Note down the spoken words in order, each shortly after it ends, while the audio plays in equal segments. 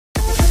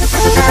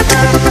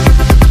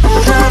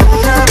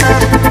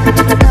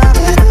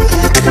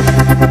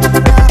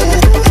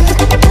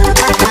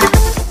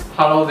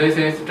Hello, this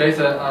is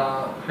Jason.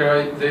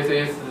 This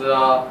is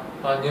the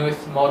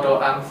newest model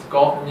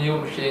Emsculpt new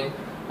machine.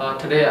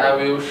 Today I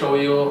will show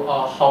you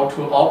how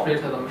to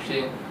operate the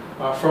machine.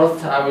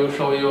 First, I will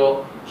show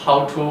you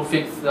how to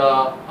fix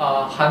the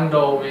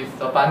handle with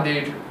the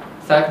bandage.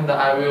 Second,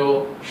 I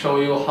will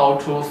show you how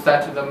to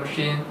set the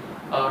machine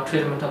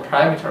treatment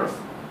parameters.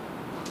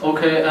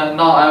 Okay, and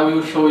now I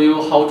will show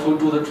you how to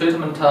do the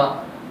treatment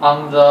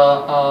on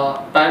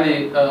the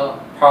belly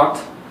part.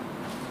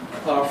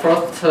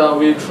 First,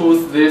 we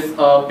choose this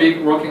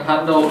big working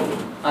handle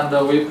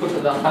and we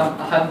put the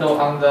handle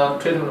on the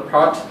treatment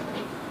part.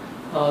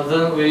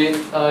 Then we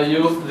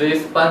use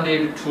this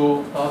bandage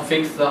to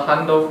fix the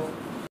handle.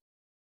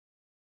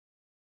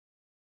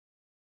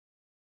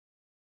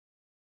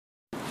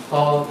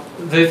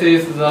 This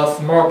is the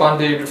small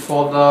bandage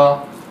for the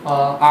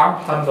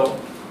arm handle,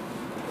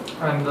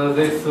 and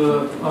this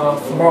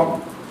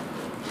small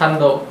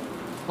handle.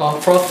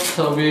 First,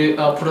 we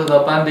put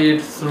the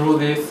bandage through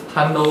this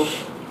handle.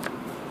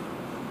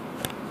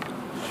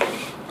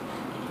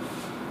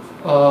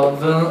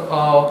 Then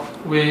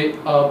we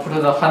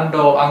put the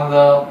handle on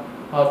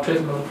the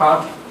treatment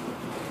part.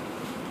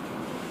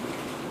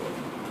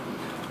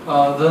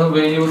 Then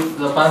we use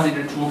the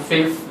bandage to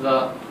fix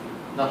the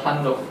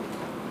handle.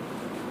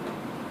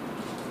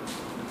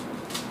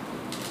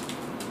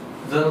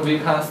 Then we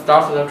can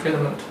start the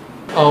treatment.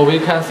 We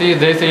can see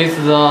this is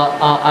the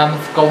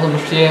Emsculpt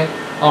machine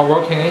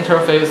working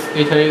interface.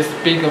 It is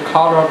big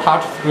color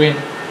touch screen.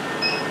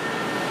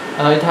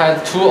 It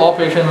has two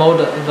operation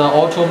modes, the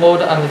auto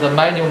mode and the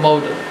manual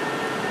mode.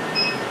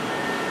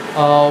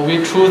 We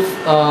choose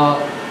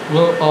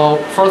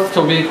first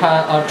we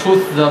can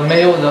choose the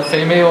male, the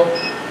female,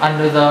 and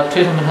the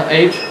treatment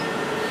age.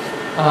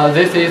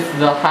 This is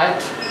the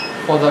height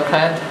for the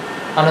client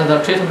and the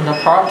treatment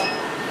part.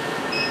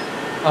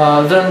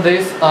 Then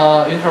this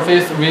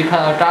interface we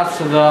can adjust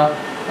the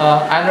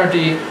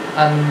energy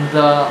and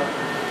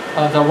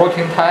the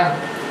working time.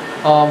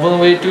 When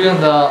we doing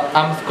the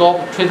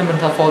Emsculpt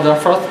treatment for the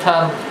first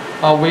time,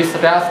 we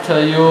suggest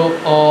you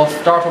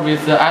start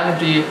with the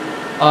energy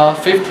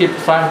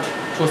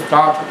 50% to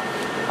start,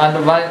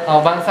 and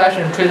one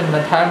session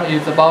treatment time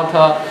is about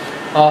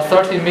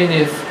 30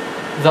 minutes.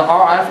 The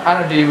RF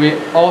energy we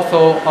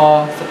also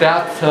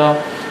suggest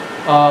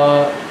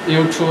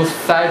you to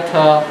set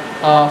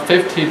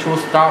 50 to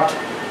start.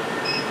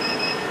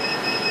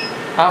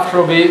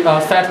 After we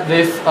set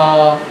this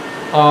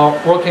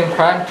working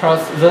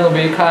parameters, then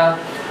we can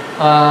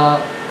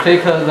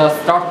click the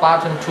start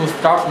button to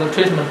start the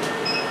treatment.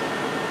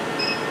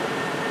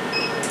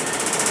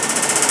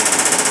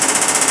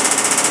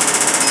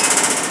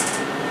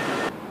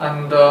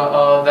 And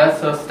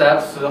that's the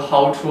steps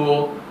how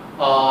to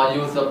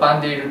use the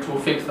bandage to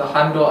fix the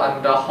handle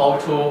and how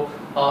to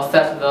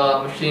set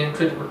the machine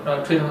treatment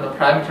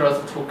parameters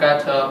to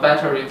get a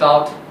better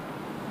result.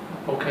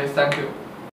 Okay, thank you.